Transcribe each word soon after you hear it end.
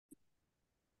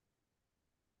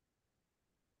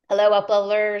Hello,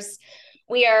 Uplevelers.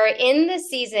 We are in the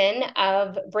season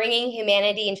of bringing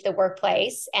humanity into the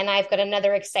workplace, and I've got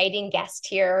another exciting guest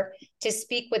here to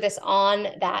speak with us on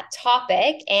that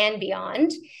topic and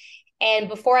beyond. And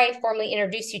before I formally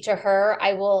introduce you to her,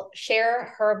 I will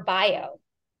share her bio.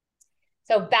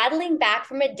 So, battling back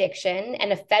from addiction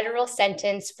and a federal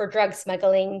sentence for drug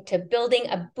smuggling to building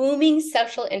a booming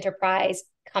social enterprise,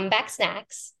 Comeback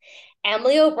Snacks,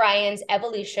 Emily O'Brien's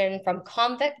evolution from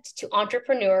convict to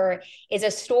entrepreneur is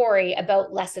a story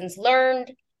about lessons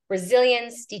learned,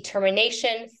 resilience,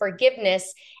 determination,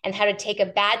 forgiveness, and how to take a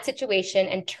bad situation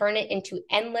and turn it into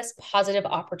endless positive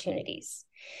opportunities.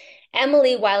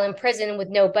 Emily, while in prison with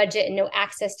no budget and no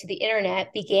access to the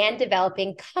internet, began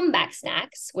developing Comeback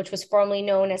Snacks, which was formerly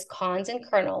known as Cons and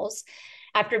Kernels,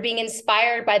 after being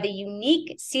inspired by the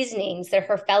unique seasonings that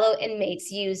her fellow inmates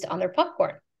used on their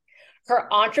popcorn. Her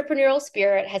entrepreneurial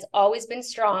spirit has always been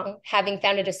strong, having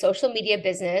founded a social media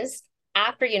business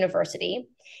after university.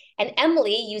 And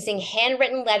Emily, using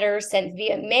handwritten letters sent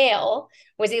via mail,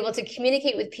 was able to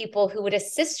communicate with people who would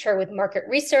assist her with market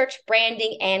research,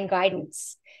 branding, and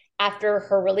guidance. After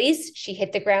her release, she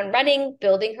hit the ground running,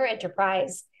 building her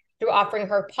enterprise through offering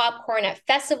her popcorn at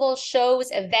festivals, shows,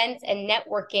 events, and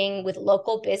networking with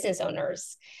local business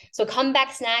owners. So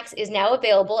Comeback Snacks is now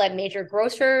available at major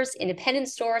grocers, independent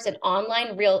stores, and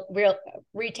online real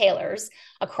retailers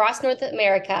across North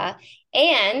America,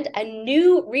 and a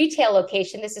new retail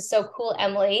location. This is so cool,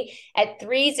 Emily, at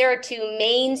 302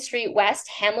 Main Street West,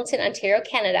 Hamilton, Ontario,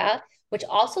 Canada, which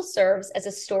also serves as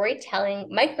a storytelling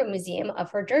micro museum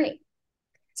of her journey.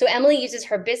 So Emily uses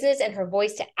her business and her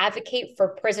voice to advocate for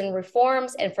prison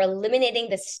reforms and for eliminating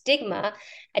the stigma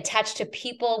attached to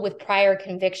people with prior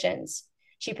convictions.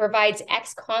 She provides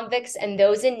ex-convicts and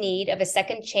those in need of a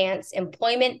second chance,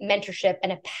 employment, mentorship,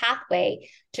 and a pathway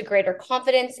to greater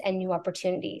confidence and new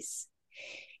opportunities.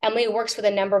 Emily works with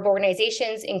a number of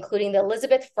organizations, including the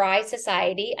Elizabeth Fry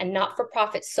Society, a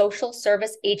not-for-profit social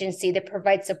service agency that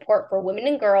provides support for women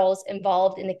and girls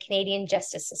involved in the Canadian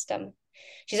justice system.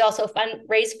 She's also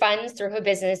raised funds through her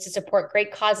business to support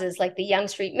great causes like the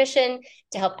Yonge Street Mission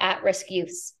to help at-risk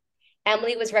youths.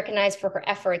 Emily was recognized for her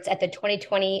efforts at the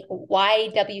 2020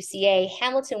 YWCA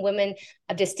Hamilton Women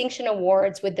of Distinction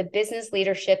Awards with the Business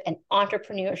Leadership and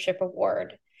Entrepreneurship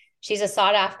Award. She's a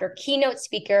sought-after keynote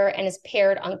speaker and is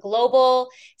paired on Global,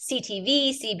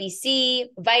 CTV, CBC,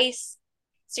 Vice,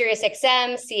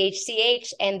 SiriusXM,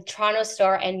 CHCH, and Toronto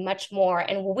Star, and much more.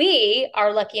 And we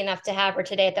are lucky enough to have her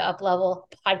today at the Uplevel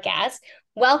podcast.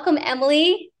 Welcome,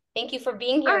 Emily. Thank you for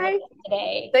being here with Hi, us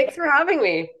today. thanks for having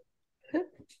me.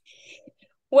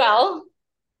 Well,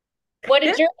 what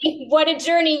a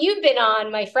journey you've been on,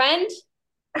 my friend,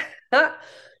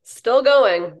 Still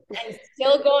going. and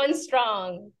still going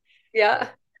strong. Yeah,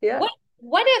 yeah.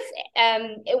 What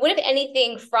if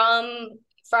anything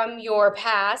from your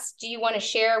past do you want to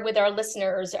share with our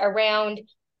listeners around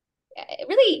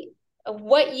really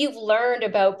what you've learned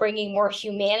about bringing more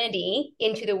humanity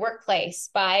into the workplace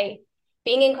by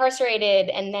being incarcerated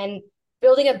and then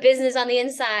building a business on the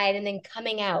inside and then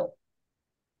coming out?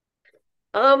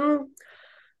 Um,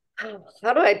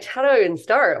 how do I even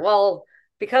start? Well,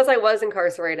 because I was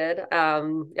incarcerated,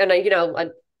 and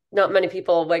not many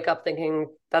people wake up thinking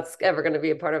that's ever going to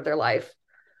be a part of their life.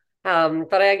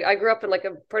 But I grew up in like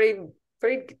a pretty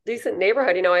decent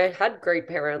neighborhood. I had great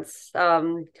parents.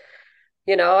 And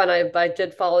I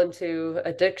did fall into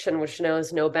addiction, which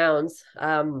knows no bounds.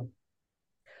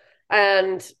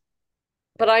 And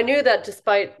but I knew that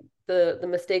despite the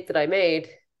mistake that I made,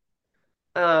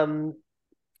 um,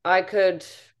 I could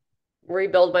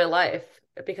rebuild my life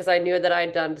because I knew that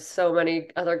I'd done so many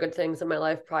other good things in my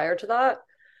life prior to that.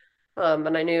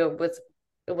 And I knew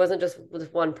it wasn't just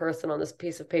with one person on this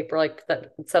piece of paper like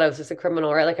that said I was just a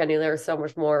criminal, right? Like I knew there was so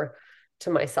much more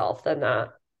to myself than that.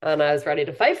 And I was ready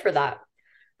to fight for that.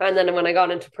 And then when I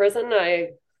got into prison, I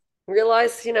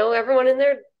realized, everyone in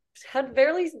there had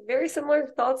very, very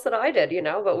similar thoughts that I did,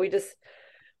 but we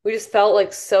just felt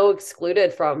like so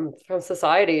excluded from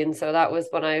society. And so that was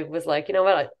when I was like, you know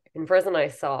what? In prison, I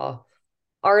saw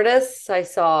artists, I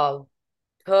saw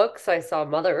cooks, I saw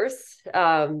mothers,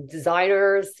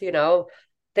 designers,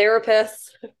 therapists,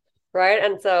 right?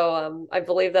 And so I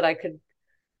believe that I could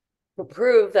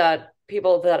prove that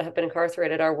people that have been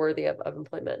incarcerated are worthy of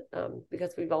employment,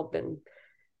 because we've all been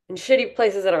in shitty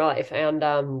places in our life. And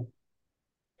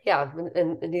yeah,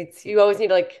 and you always need,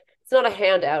 like, it's not a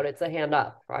handout, it's a hand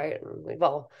up, right? And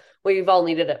we've all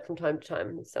needed it from time to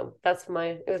time. So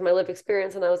it was my lived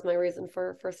experience, and that was my reason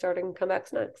for starting Comeback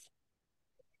Snacks.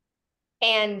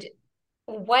 And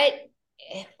what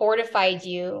fortified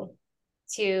you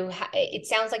it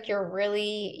sounds like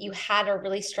you had a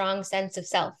really strong sense of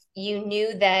self. You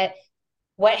knew that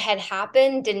what had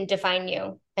happened didn't define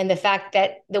you. And the fact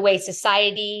that the way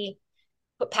society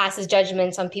passes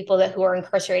judgments on people who are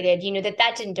incarcerated, you knew that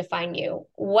that didn't define you.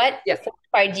 What Yeah.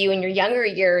 fortified you in your younger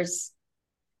years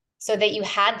so that you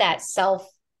had that self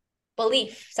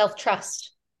belief, self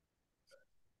trust?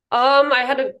 I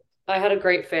had a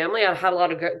great family. I had a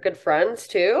lot of good friends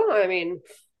too. I mean,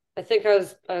 I think I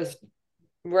was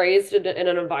raised in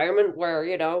an environment where,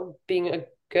 being a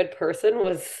good person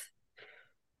was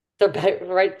the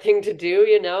right thing to do,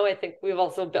 I think we've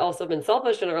also been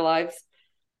selfish in our lives,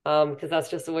 because that's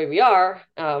just the way we are.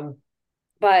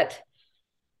 But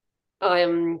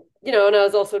and I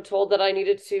was also told that I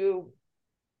needed to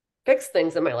fix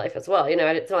things in my life as well.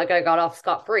 It's not like I got off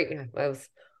scot-free.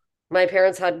 My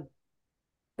parents had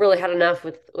really had enough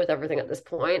with everything at this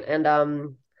point. And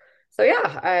so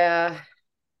yeah,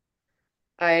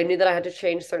 I knew that I had to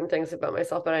change certain things about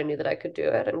myself, but I knew that I could do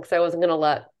it. And because I wasn't gonna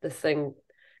let this thing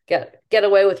get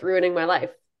away with ruining my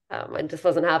life. I just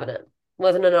wasn't having it.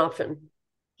 Wasn't an option.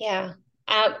 Yeah.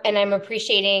 And I'm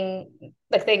appreciating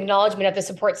like the acknowledgement of the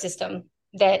support system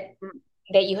that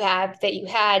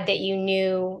that you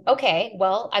knew, okay,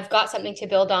 well, I've got something to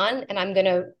build on and I'm going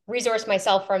to resource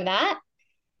myself from that,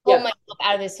 pull Yeah. myself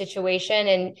out of this situation.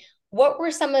 And what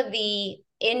were some of the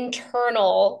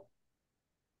internal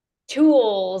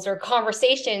tools or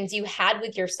conversations you had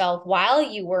with yourself while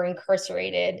you were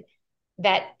incarcerated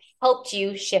that helped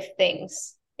you shift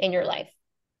things in your life?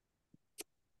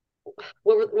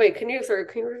 Wait, can you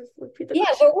repeat the Yeah,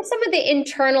 question? what were some of the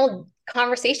internal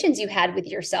conversations you had with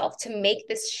yourself to make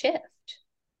this shift?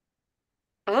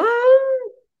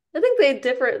 I think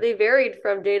they varied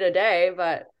from day to day,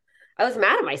 but I was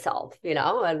mad at myself,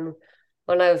 and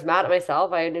when I was mad at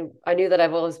myself, I knew that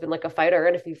I've always been like a fighter,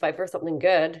 and if you fight for something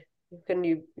good,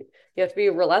 you have to be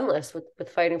relentless with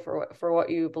fighting for what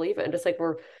you believe in. Just like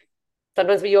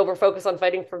sometimes we over focus on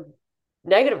fighting for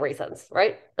negative reasons,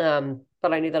 right?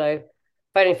 But I knew that I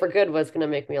fighting for good was going to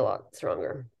make me a lot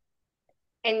stronger.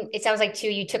 And it sounds like too,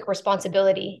 you took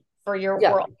responsibility for your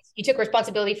Yeah, world. You took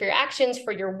responsibility for your actions,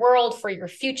 for your world, for your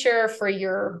future, for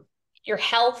your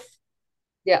health.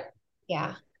 yeah.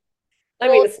 Yeah. I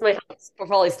Well, mean, it's my house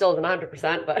probably still isn't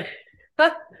 100%, but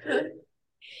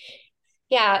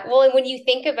yeah. Well, and when you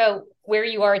think about where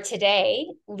you are today,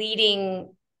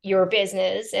 leading your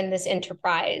business and this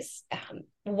enterprise,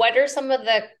 what are some of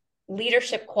the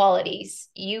leadership qualities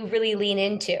you really lean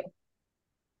into?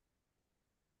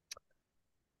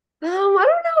 I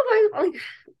don't know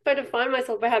if I define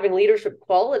myself by having leadership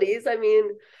qualities. I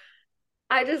mean,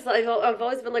 I've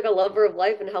always been like a lover of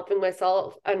life and helping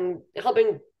myself,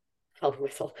 helping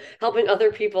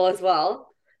other people as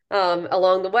well,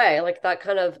 along the way. Like that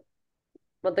kind of,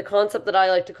 but the concept that I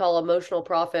like to call emotional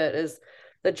profit is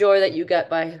the joy that you get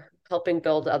by helping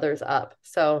build others up.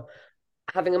 So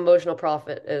having emotional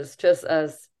profit is just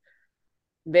as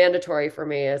mandatory for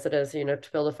me as it is, to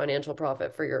build a financial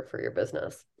profit for your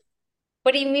business.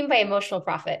 What do you mean by emotional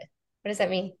profit? What does that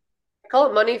mean? I call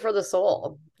it money for the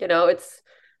soul. It's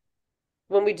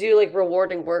when we do like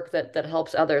rewarding work that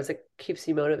helps others, it keeps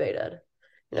you motivated.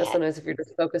 Yeah. Sometimes if you're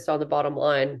just focused on the bottom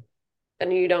line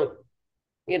and you don't,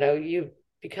 you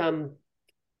become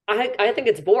I think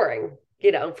it's boring,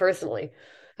 personally.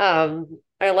 I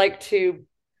like to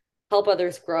help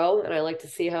others grow and I like to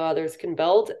see how others can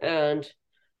build, and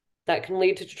that can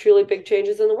lead to truly big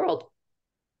changes in the world.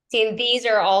 See, and these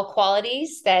are all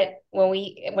qualities that when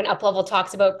Uplevel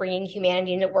talks about bringing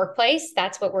humanity into the workplace,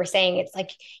 that's what we're saying. It's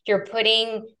like you're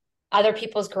putting other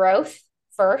people's growth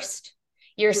first.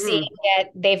 You're seeing Hmm. that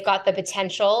they've got the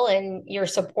potential and you're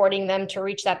supporting them to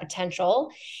reach that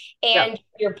potential. Yeah, And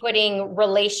you're putting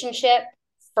relationship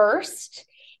first.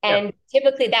 yeah, And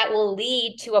typically that will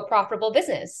lead to a profitable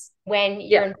business. When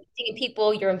you're yeah, investing in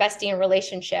people, you're investing in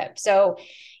relationships. So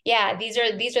yeah, these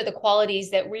are the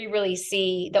qualities that we really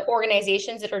see, the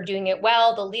organizations that are doing it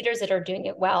well, the leaders that are doing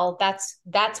it well. That's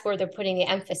where they're putting the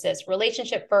emphasis.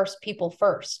 Relationship first, people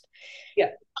first.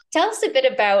 yeah. Tell us a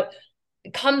bit about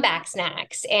comeback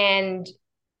snacks and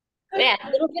yeah,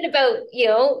 a little bit about,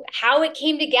 how it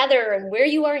came together and where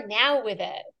you are now with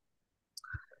it.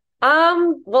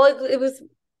 Well, it was,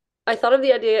 I thought of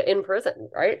the idea in prison,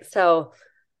 right? So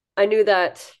I knew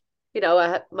that,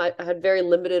 I had very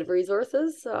limited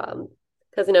resources,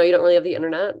 because, you don't really have the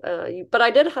internet. But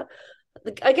I did ha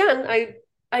again,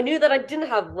 I knew that I didn't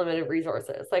have limited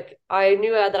resources. Like I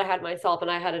knew that I had myself and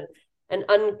I had an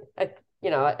un, a,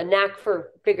 a knack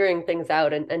for figuring things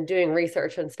out and doing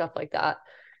research and stuff like that.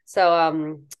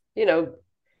 So, you know,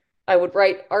 I would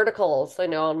write articles,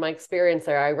 on my experience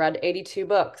there. I read 82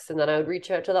 books, and then I would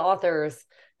reach out to the authors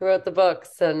who wrote the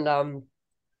books. And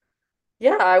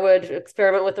yeah, I would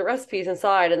experiment with the recipes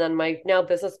inside. And then my now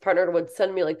business partner would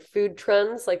send me like food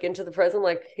trends like into the prison.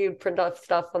 Like he would print off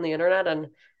stuff on the internet and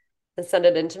send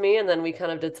it into me. And then we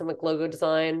kind of did some like logo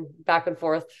design back and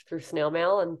forth through snail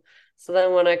mail. And so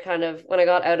then when I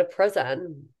got out of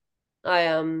prison,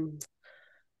 I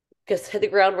just hit the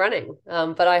ground running.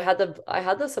 But I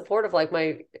had the support of like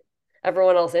my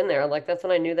everyone else in there. Like that's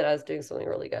when I knew that I was doing something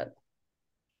really good.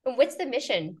 And what's the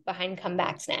mission behind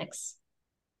Comeback Snacks?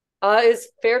 Is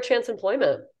fair chance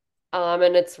employment.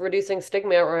 And it's reducing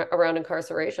stigma around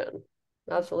incarceration.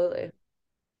 Absolutely.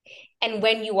 And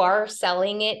when you are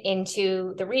selling it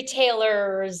into the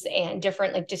retailers and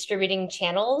different like distributing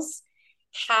channels,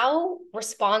 how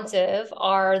responsive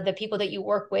are the people that you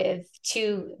work with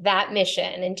to that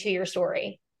mission and to your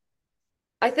story?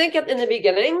 I think in the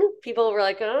beginning, people were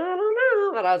like, oh, I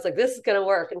don't know. But I was like, this is going to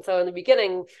work. And so in the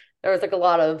beginning, there was like a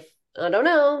lot of, I don't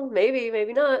know, maybe,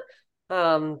 maybe not.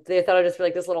 They thought I'd just be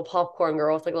like this little popcorn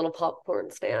girl with like a little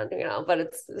popcorn stand, but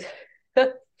it's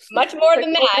Much more like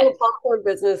than what's a that. little popcorn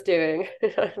business doing?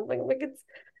 Like it's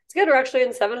good. We're actually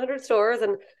in 700 stores.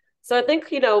 And so I think,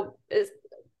 is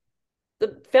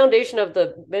the foundation of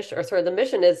the mission, or sorry, the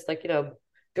mission is like,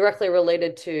 directly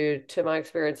related to my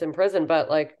experience in prison. But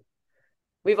like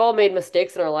we've all made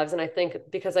mistakes in our lives, and I think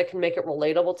because I can make it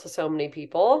relatable to so many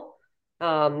people,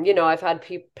 I've had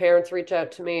parents reach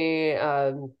out to me,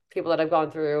 people that I've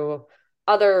gone through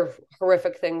other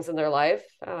horrific things in their life,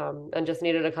 and just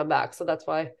needed to come back. So that's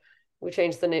why we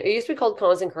changed the name. It used to be called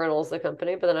Cons and Kernels, the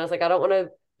company, but then I was like, I don't want to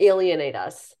alienate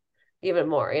us even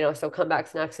more, so Comeback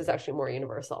Snacks is actually more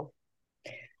universal.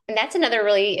 And that's another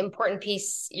really important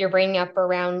piece you're bringing up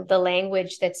around the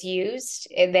language that's used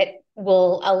that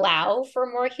will allow for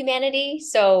more humanity.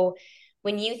 So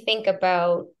when you think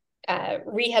about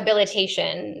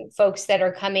rehabilitation, folks that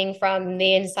are coming from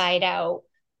the inside out,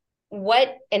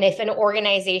 and if an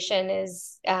organization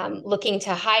is looking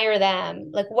to hire them,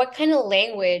 like what kind of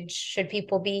language should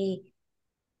people be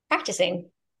practicing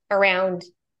around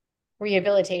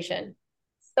rehabilitation?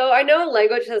 So I know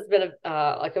language has been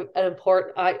an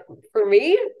important. For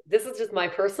me, this is just my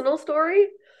personal story,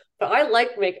 but I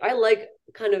like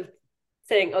kind of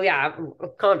saying, "Oh yeah, I'm a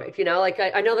convict." Like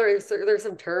I know there's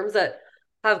some terms that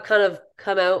have kind of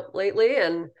come out lately,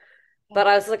 but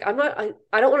I was like, I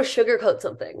don't want to sugarcoat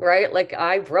something, right? Like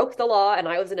I broke the law and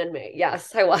I was an inmate.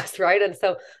 Yes, I was, right? And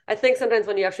so I think sometimes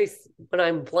when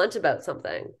I'm blunt about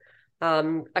something,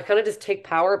 I kind of just take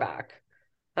power back.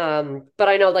 But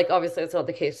I know like obviously it's not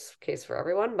the case for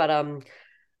everyone, but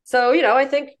so I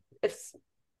think if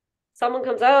someone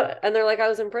comes out and they're like I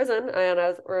was in prison and I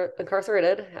was or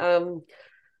incarcerated,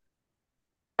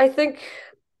 I think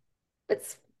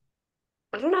it's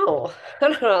I don't know. I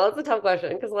don't know. That's a tough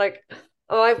question because like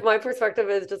my perspective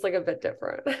is just like a bit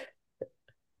different.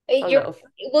 I don't You're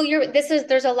know.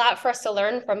 there's a lot for us to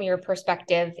learn from your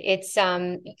perspective. It's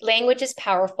language is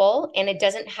powerful and it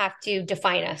doesn't have to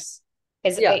define us.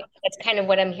 Yeah. That's kind of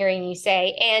what I'm hearing you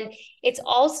say. And it's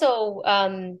also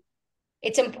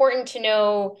it's important to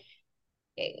know,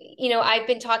 I've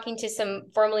been talking to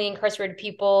some formerly incarcerated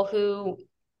people who,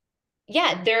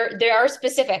 yeah, they are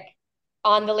specific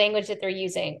on the language that they're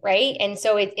using, right? And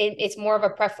so it's more of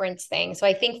a preference thing. So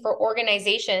I think for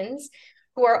organizations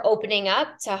who are opening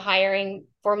up to hiring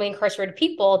formerly incarcerated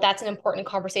people, that's an important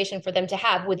conversation for them to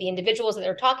have with the individuals that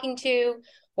they're talking to.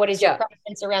 What is your Yeah.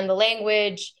 preference around the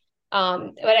language?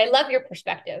 But I love your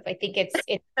perspective. I think it's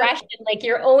fresh and like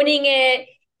you're owning it.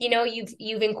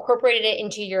 You've incorporated it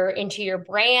into your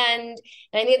brand.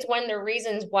 And I think it's one of the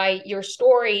reasons why your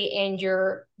story and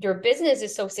your business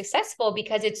is so successful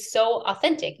because it's so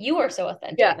authentic. You are so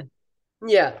authentic. Yeah.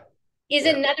 Yeah. Is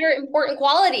Yeah. another important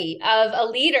quality of a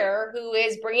leader who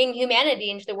is bringing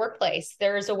humanity into the workplace.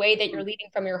 There's a way that you're leading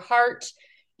from your heart.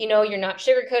 You're not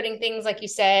sugarcoating things like you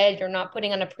said. You're not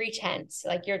putting on a pretense.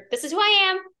 Like this is who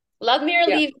I am. Love me or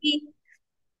Yeah. leave me.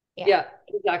 Yeah. Yeah.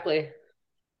 Exactly.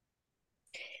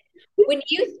 When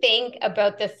you think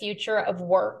about the future of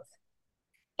work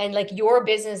and like your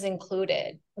business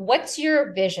included, what's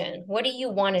your vision? What do you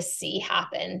want to see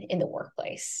happen in the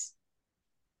workplace?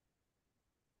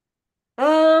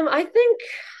 I think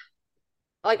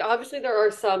like obviously there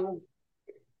are some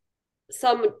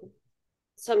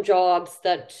some jobs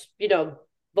that don't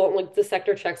like the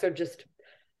sector checks are just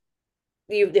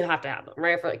you have to have them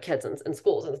right for like kids and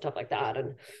schools and stuff like that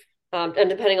and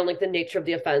depending on like the nature of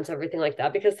the offense everything like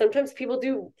that because sometimes people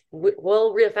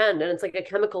will reoffend and it's like a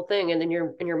chemical thing and in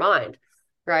your mind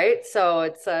right so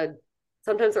it's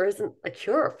sometimes there isn't a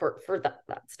cure for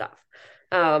that stuff.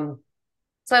 Um,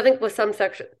 so I think with some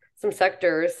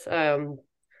sectors,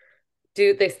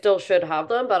 do they still should have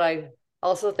them, but I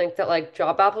also think that like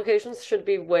job applications should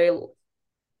be way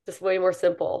more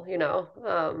simple, you know.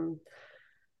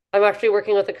 I'm actually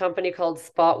working with a company called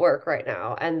Spot Work right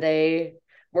now, and they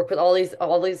work with all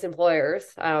these employers.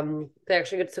 They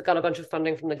actually got a bunch of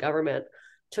funding from the government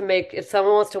to make if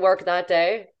someone wants to work that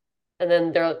day, and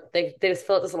then they just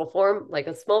fill out this little form, like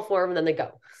a small form, and then they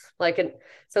go. And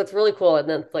so it's really cool. And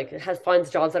then like it has finds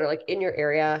jobs that are like in your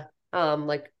area,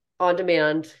 like on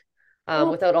demand, Oh,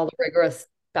 without all the rigorous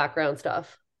background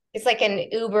stuff. it's like an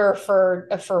Uber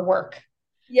for work.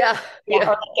 Yeah,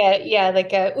 Yeah, yeah, or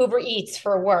like a Uber Eats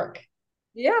for work.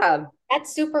 yeah.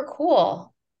 That's super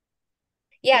cool.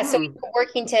 Yeah, so Mhm. you're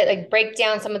working to like break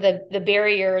down some of the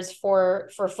barriers for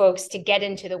folks to get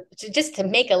into just to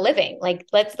make a living. Like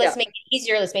let's Yeah, make it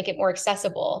easier, let's make it more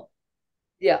accessible.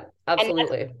 yeah, And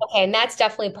absolutely. and that's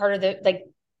definitely part of the like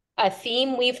a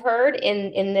theme we've heard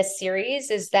in this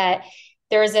series is that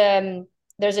there's a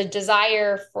there's a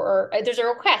desire for there's a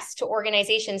request to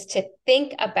organizations to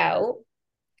think about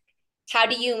how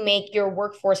do you make your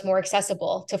workforce more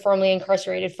accessible to formerly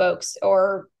incarcerated folks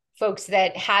or folks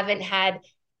that haven't had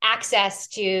access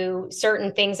to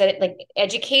certain things that like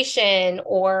education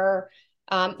or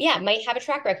yeah might have a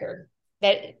track record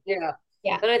that Yeah.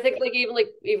 yeah And I think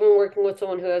even working with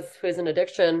someone who has an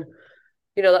addiction,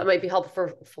 that might be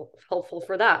helpful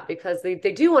for that because they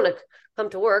do want to come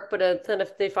to work, but then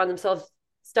if they find themselves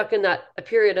stuck in that a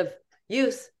period of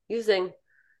using,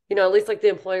 at least like the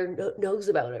employer knows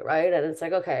about it, right? And it's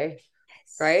like, okay,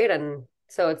 right? And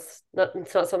so it's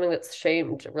not something that's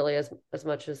shamed really as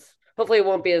much as hopefully it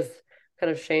won't be as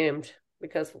kind of shamed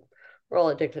because we're all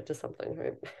addicted to something,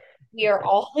 right? we are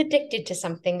all addicted to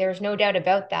something. There's no doubt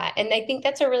about that. And I think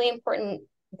that's a really important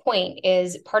point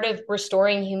is part of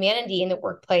restoring humanity in the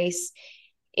workplace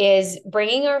is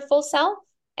bringing our full self.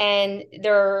 And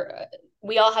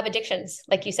we all have addictions,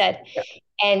 like you said, Yeah.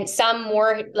 and some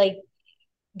more like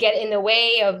get in the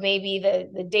way of maybe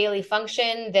the daily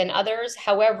function than others.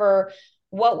 However,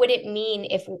 what would it mean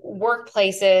if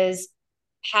workplaces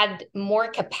had more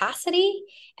capacity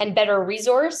and better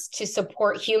resource to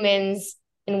support humans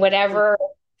in whatever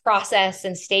process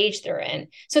and stage they're in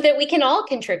so that we can all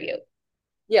contribute?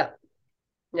 Yeah.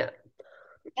 Yeah.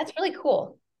 That's really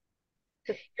cool.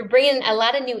 You're bringing a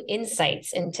lot of new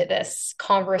insights into this Oh,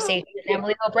 conversation, thank you.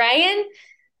 Emily O'Brien.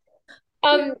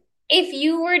 Um, if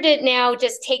you were to now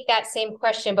just take that same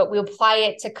question, but we apply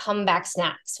it to comeback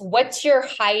snacks, what's your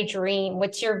high dream?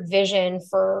 What's your vision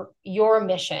for your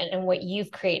mission and what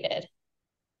you've created?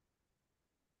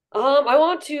 I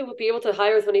want to be able to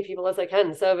hire as many people as I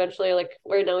can. So eventually, like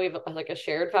right now, we have like a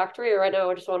shared factory. Right now,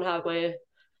 I just want to I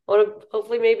want to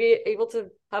hopefully maybe able to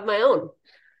have my own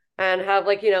and have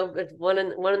like one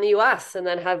in the US, and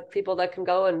then have people that can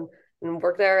go and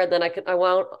work there. And then I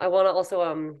want to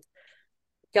also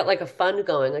get like a fund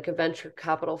going, like a venture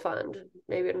capital fund,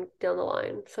 maybe down the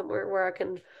line somewhere where I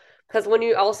can. Because when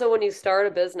you start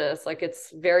a business, like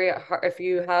it's very hard if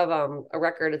you have a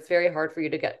record, it's very hard for you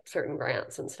to get certain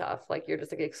grants and stuff. Like you're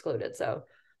just like excluded. So,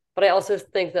 but I also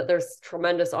think that there's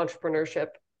tremendous entrepreneurship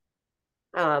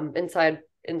inside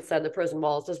the prison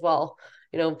walls as well.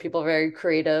 People are very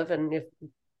creative, and if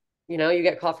you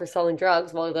get caught for selling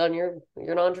drugs, well then you're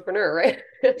an entrepreneur, right?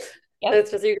 Yep.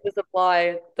 It's just you can just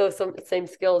apply those same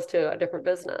skills to a different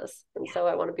business. And so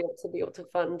I want to be able to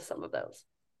fund some of those.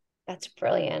 That's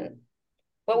brilliant.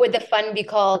 What would the fund be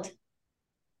called?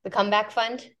 The comeback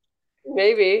fund?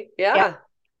 Maybe. Yeah. Yeah.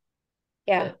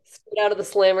 Yeah. Yeah. Straight out of the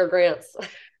slammer grants.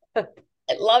 I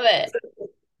love it.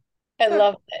 I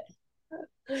love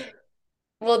it.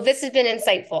 Well, this has been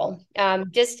insightful.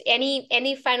 Just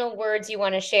any final words you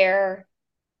want to share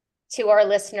to our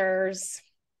listeners?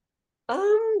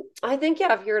 I think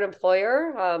yeah, if you're an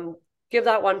employer, give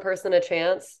that one person a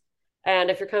chance. And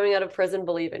if you're coming out of prison,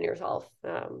 believe in yourself.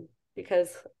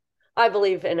 Because I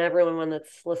believe in everyone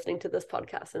that's listening to this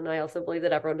podcast. And I also believe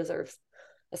that everyone deserves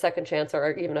a second chance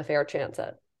or even a fair chance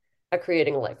at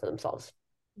creating a life for themselves.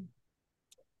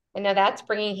 And now that's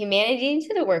Bringing Humanity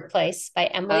into the Workplace by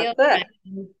Emily That's it.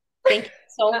 O'Brien. Thank you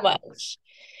so much.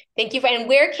 Thank you. And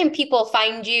where can people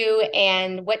find you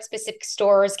and what specific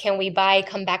stores can we buy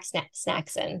comeback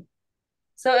snacks in?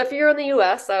 So if you're in the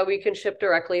US, we can ship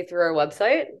directly through our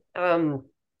website. And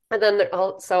then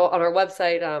also on our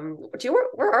website,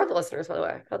 where are the listeners, by the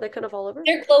way? Are they kind of all over?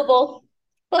 They're global.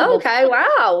 Global. Okay,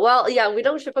 wow. Well, yeah, we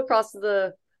don't ship across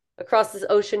this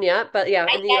ocean yet, but yeah,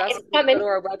 in the Yeah, US, it's you go to coming.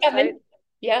 our Coming. website,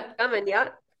 Yeah. come in, yeah,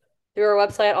 through our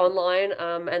website online,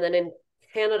 and then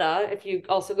Canada. If you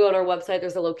also go on our website,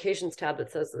 there's a locations tab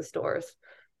that says the stores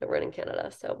that we're in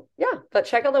Canada. So yeah, but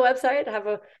check out the website, have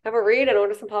a read, and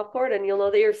order some popcorn, and you'll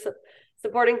know that you're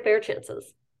supporting Fair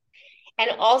Chances. And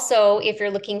also, if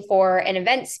you're looking for an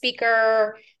event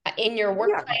speaker in your Yeah.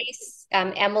 workplace,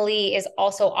 Emily is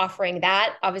also offering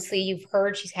that. Obviously, you've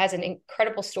heard she has an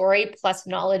incredible story plus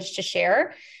knowledge to share.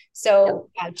 Yep. So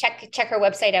check her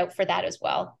website out for that as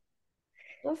well.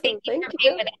 Thank Awesome. you for Thank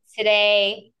being you. with us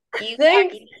today. You are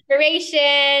Thanks.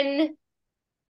 inspiration.